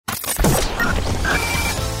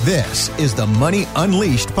This is the Money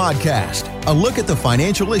Unleashed podcast, a look at the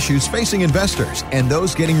financial issues facing investors and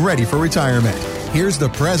those getting ready for retirement. Here's the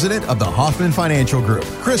president of the Hoffman Financial Group,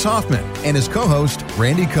 Chris Hoffman, and his co-host,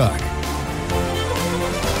 Randy Cook.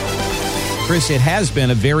 Chris, it has been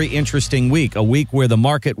a very interesting week, a week where the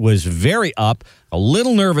market was very up, a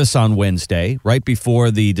little nervous on Wednesday, right before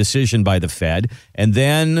the decision by the Fed. And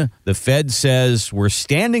then the Fed says we're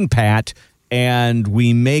standing pat and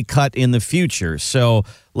we may cut in the future. So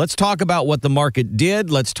let's talk about what the market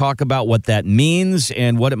did. Let's talk about what that means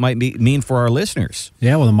and what it might mean for our listeners.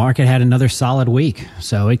 Yeah, well, the market had another solid week,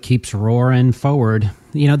 so it keeps roaring forward.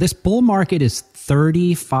 You know, this bull market is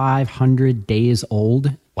 3,500 days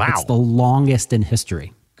old. Wow. It's the longest in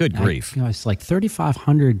history. Good grief. It's like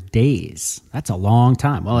 3,500 days. That's a long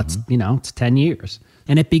time. Well, it's 10 years.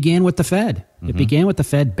 And it began with the Fed. It began with the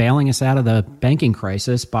Fed bailing us out of the banking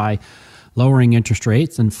crisis by lowering interest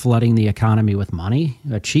rates and flooding the economy with money,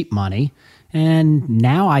 cheap money. And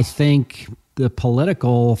now I think the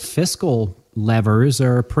political fiscal levers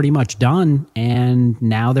are pretty much done, and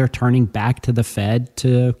now they're turning back to the Fed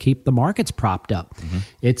to keep the markets propped up.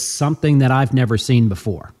 It's something that I've never seen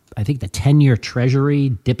before. I think the 10-year Treasury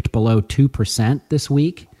dipped below 2% this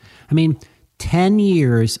week. I mean, 10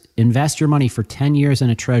 years, invest your money for 10 years in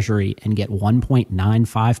a Treasury and get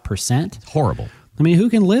 1.95%. Horrible. I mean, who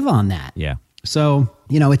can live on that? Yeah. So,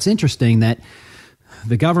 it's interesting that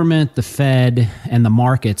the government, the Fed, and the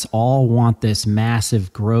markets all want this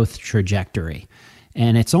massive growth trajectory.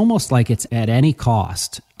 And it's almost like it's at any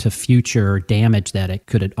cost to future damage that it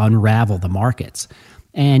could unravel the markets.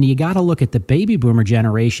 And you got to look at the baby boomer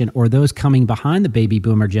generation or those coming behind the baby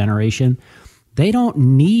boomer generation. They don't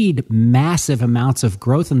need massive amounts of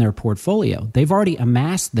growth in their portfolio. They've already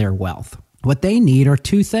amassed their wealth. What they need are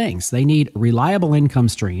two things. They need reliable income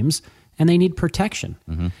streams and they need protection.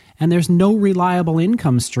 And there's no reliable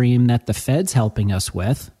income stream that the Fed's helping us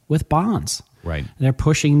with bonds. Right. They're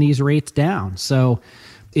pushing these rates down. So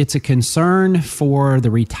it's a concern for the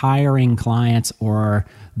retiring clients or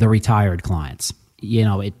the retired clients.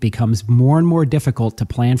 It becomes more and more difficult to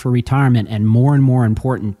plan for retirement and more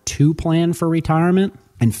important to plan for retirement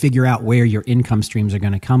and figure out where your income streams are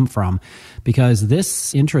going to come from, because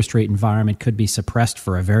this interest rate environment could be suppressed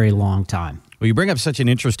for a very long time. Well, you bring up such an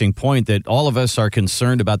interesting point that all of us are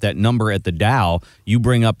concerned about that number at the Dow. You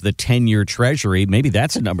bring up the 10-year Treasury. Maybe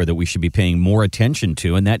that's a number that we should be paying more attention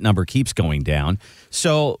to, and that number keeps going down.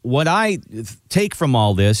 So what I take from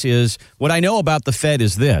all this is, what I know about the Fed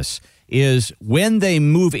is this, is when they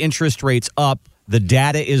move interest rates up, the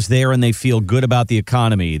data is there and they feel good about the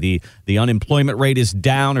economy. The unemployment rate is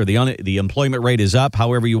down, or the employment rate is up,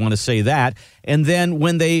 however you want to say that. And then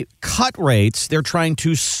when they cut rates, they're trying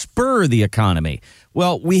to spur the economy.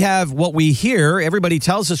 Well, we have what we hear. Everybody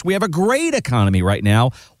tells us we have a great economy right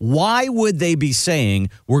now. Why would they be saying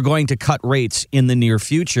we're going to cut rates in the near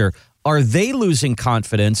future? Are they losing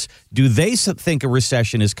confidence? Do they think a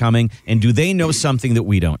recession is coming? And do they know something that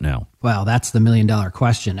we don't know? Well, that's the million-dollar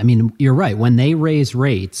question. I mean, you're right. When they raise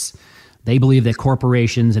rates, they believe that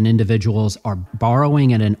corporations and individuals are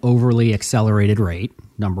borrowing at an overly accelerated rate,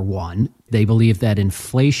 number one. They believe that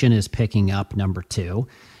inflation is picking up, number two.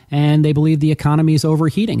 And they believe the economy is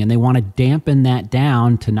overheating, and they want to dampen that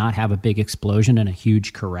down to not have a big explosion and a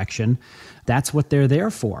huge correction. That's what they're there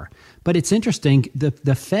for. But it's interesting,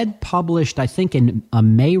 the Fed published, I think, in a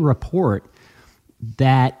May report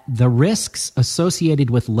that the risks associated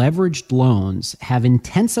with leveraged loans have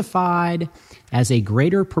intensified as a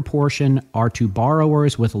greater proportion are to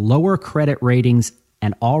borrowers with lower credit ratings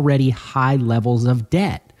and already high levels of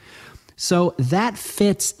debt. So that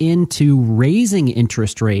fits into raising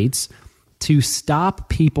interest rates to stop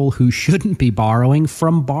people who shouldn't be borrowing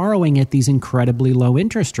from borrowing at these incredibly low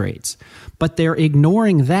interest rates. But they're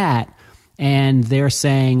ignoring that, and they're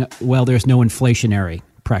saying, well, there's no inflationary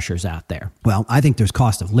pressures out there. Well, I think there's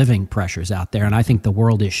cost of living pressures out there, and I think the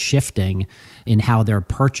world is shifting in how they're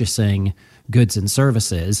purchasing goods and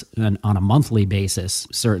services and on a monthly basis.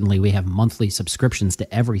 Certainly, we have monthly subscriptions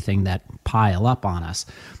to everything that pile up on us.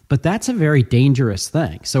 But that's a very dangerous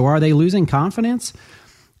thing. So are they losing confidence?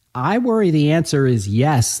 I worry the answer is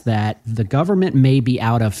yes, that the government may be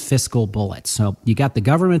out of fiscal bullets. So you got the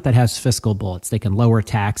government that has fiscal bullets. They can lower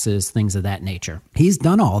taxes, things of that nature. He's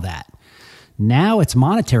done all that. Now it's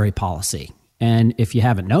monetary policy. And if you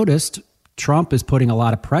haven't noticed, Trump is putting a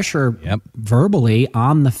lot of pressure verbally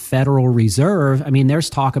on the Federal Reserve. I mean, there's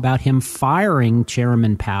talk about him firing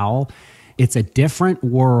Chairman Powell. It's a different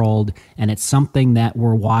world, and it's something that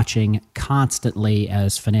we're watching constantly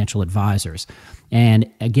as financial advisors. And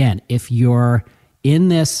again, if you're in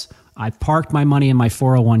this, I've parked my money in my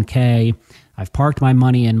 401k, I've parked my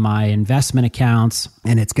money in my investment accounts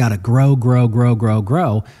and it's got to grow.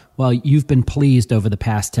 Well, you've been pleased over the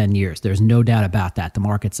past 10 years. There's no doubt about that. The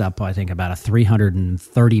market's up, I think, about a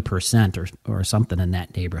 330% or something in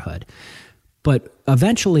that neighborhood. But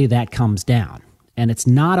eventually that comes down. And it's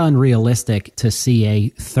not unrealistic to see a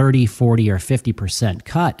 30, 40, or 50%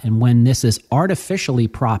 cut. And when this is artificially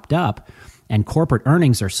propped up and corporate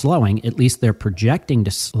earnings are slowing, at least they're projecting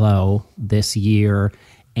to slow this year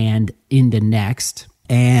and into next,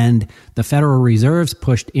 and the Federal Reserve's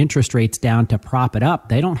pushed interest rates down to prop it up,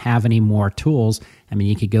 they don't have any more tools. I mean,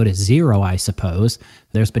 you could go to zero, I suppose.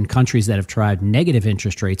 There's been countries that have tried negative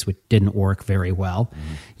interest rates, which didn't work very well.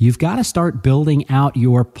 Mm-hmm. You've got to start building out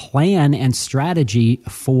your plan and strategy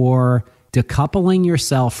for decoupling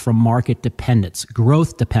yourself from market dependence,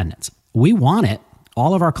 growth dependence. We want it.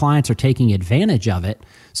 All of our clients are taking advantage of it.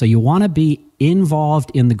 So you want to be involved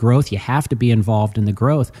in the growth. You have to be involved in the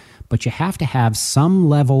growth, but you have to have some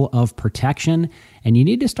level of protection, and you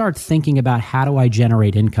need to start thinking about, how do I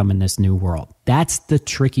generate income in this new world? That's the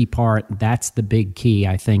tricky part. That's the big key,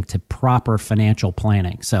 I think, to proper financial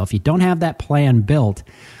planning. So if you don't have that plan built,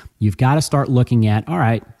 you've got to start looking at, all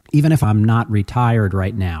right, even if I'm not retired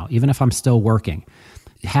right now, even if I'm still working,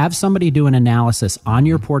 have somebody do an analysis on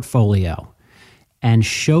your portfolio and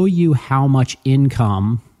show you how much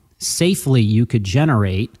income safely you could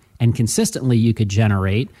generate and consistently you could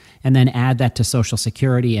generate, and then add that to Social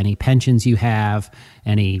Security, any pensions you have,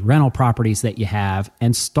 any rental properties that you have,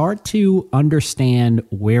 and start to understand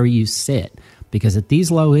where you sit. Because at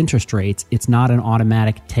these low interest rates, it's not an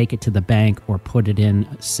automatic take it to the bank or put it in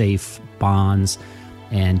safe bonds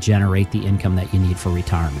and generate the income that you need for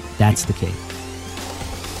retirement. That's the key.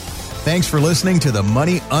 Thanks for listening to the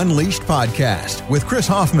Money Unleashed podcast with Chris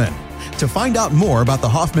Hoffman. To find out more about the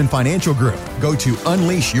Hoffman Financial Group, go to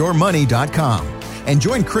unleashyourmoney.com and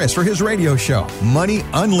join Chris for his radio show, Money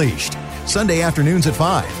Unleashed, Sunday afternoons at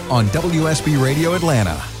 5 on WSB Radio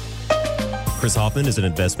Atlanta. Chris Hoffman is an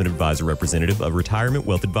investment advisor representative of Retirement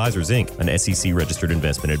Wealth Advisors, Inc., an SEC-registered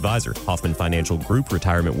investment advisor. Hoffman Financial Group,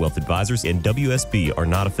 Retirement Wealth Advisors, and WSB are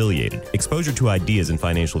not affiliated. Exposure to ideas and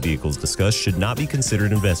financial vehicles discussed should not be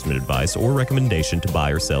considered investment advice or recommendation to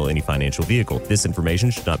buy or sell any financial vehicle. This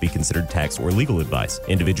information should not be considered tax or legal advice.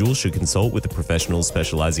 Individuals should consult with the professionals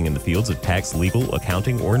specializing in the fields of tax, legal,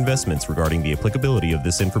 accounting, or investments regarding the applicability of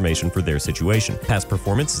this information for their situation. Past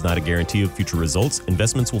performance is not a guarantee of future results.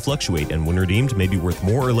 Investments will fluctuate, and when redeemed may be worth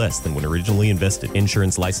more or less than when originally invested.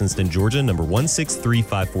 Insurance licensed in Georgia, number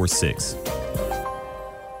 163546.